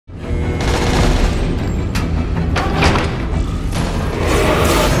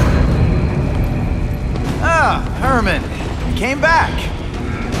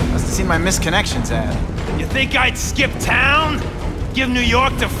Seen my misconnections ad. You think I'd skip town? Give New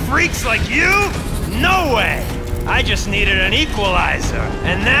York to freaks like you? No way! I just needed an equalizer.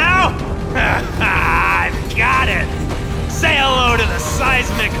 And now? I've got it! Say hello to the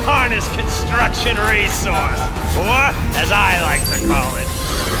seismic harness construction resource. Or, as I like to call it,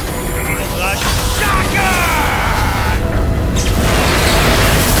 the shocker!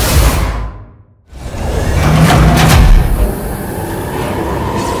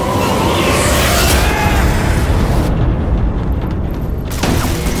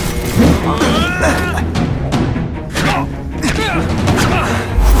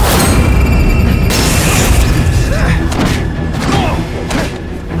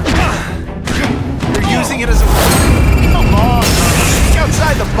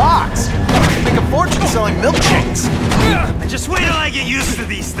 Just wait till I get used to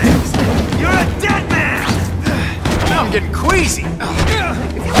these things. You're a dead man! Now I'm getting queasy.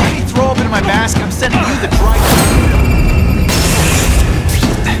 If you let me throw up into my basket, I'm sending you the dry.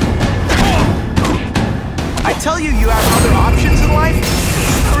 I tell you, you have other options in life?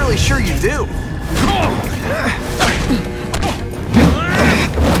 I'm not really sure you do.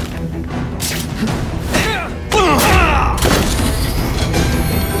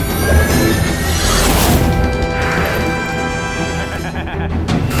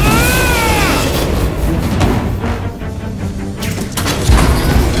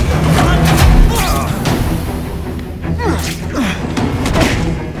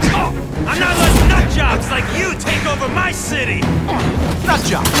 Like you take over my city! Nut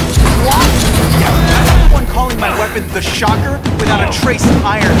job! What? Yeah, I'm the one calling my weapon the Shocker without a trace of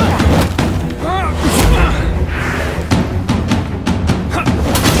iron.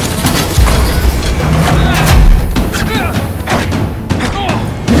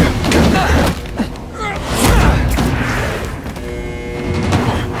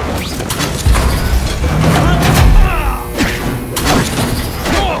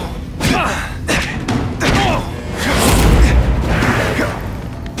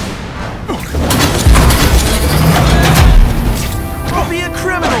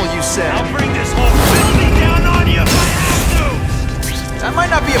 I'll bring this whole building down on you if I have to! That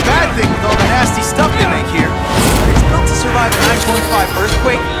might not be a bad thing with all the nasty stuff they make here. It's built to survive a 9.5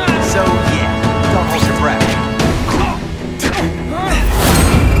 earthquake, so yeah, don't hold your breath.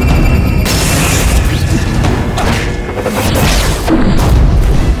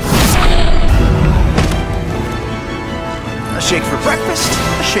 A shake for breakfast,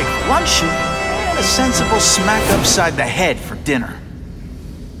 a shake for lunch, and a sensible smack upside the head for dinner.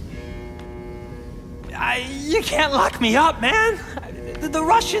 You can't lock me up, man. The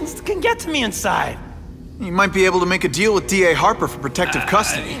Russians can get to me inside. You might be able to make a deal with D.A. Harper for protective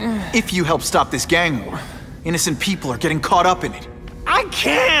custody, if you help stop this gang war. Innocent people are getting caught up in it. I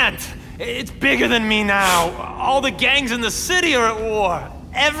can't! It's bigger than me now. All the gangs in the city are at war.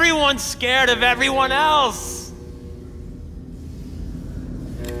 Everyone's scared of everyone else.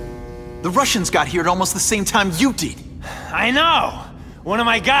 The Russians got here at almost the same time you did. I know. One of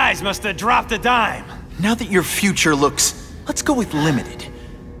my guys must have dropped a dime. Now that your future looks, let's go with limited.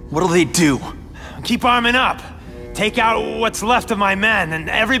 What'll they do? Keep arming up. Take out what's left of my men and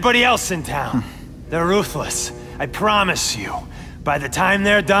everybody else in town. They're ruthless. I promise you. By the time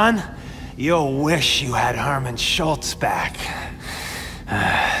they're done, you'll wish you had Herman Schultz back.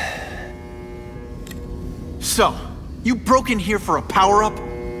 So, you broke in here for a power-up?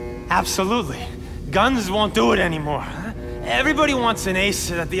 Absolutely. Guns won't do it anymore. Everybody wants an ace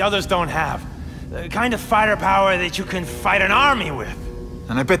that the others don't have. The kind of fighter power that you can fight an army with.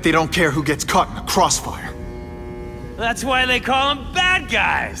 And I bet they don't care who gets caught in a crossfire. That's why they call them bad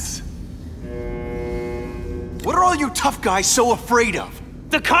guys. What are all you tough guys so afraid of?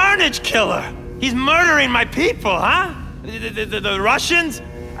 The Carnage killer! He's murdering my people, huh? The Russians?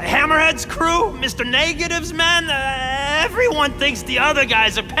 Hammerhead's crew? Mr. Negative's men? Everyone thinks the other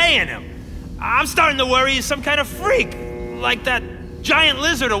guys are paying him. I'm starting to worry he's some kind of freak. Like that giant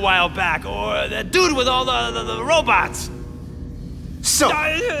lizard a while back, or that dude with all the robots. So,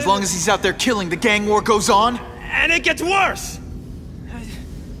 as long as he's out there killing, the gang war goes on? And it gets worse!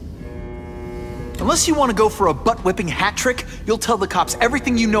 Unless you want to go for a butt-whipping hat trick, you'll tell the cops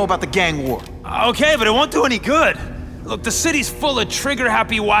everything you know about the gang war. Okay, but it won't do any good. Look, the city's full of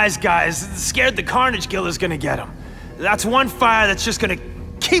trigger-happy wise guys scared the Carnage killer's gonna get them. That's one fire that's just gonna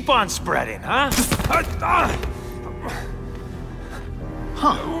keep on spreading, huh?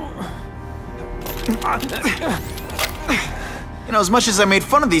 You know, as much as I made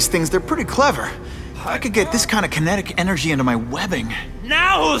fun of these things, they're pretty clever. I could get this kind of kinetic energy into my webbing.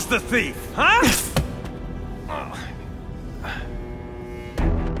 Now who's the thief, huh?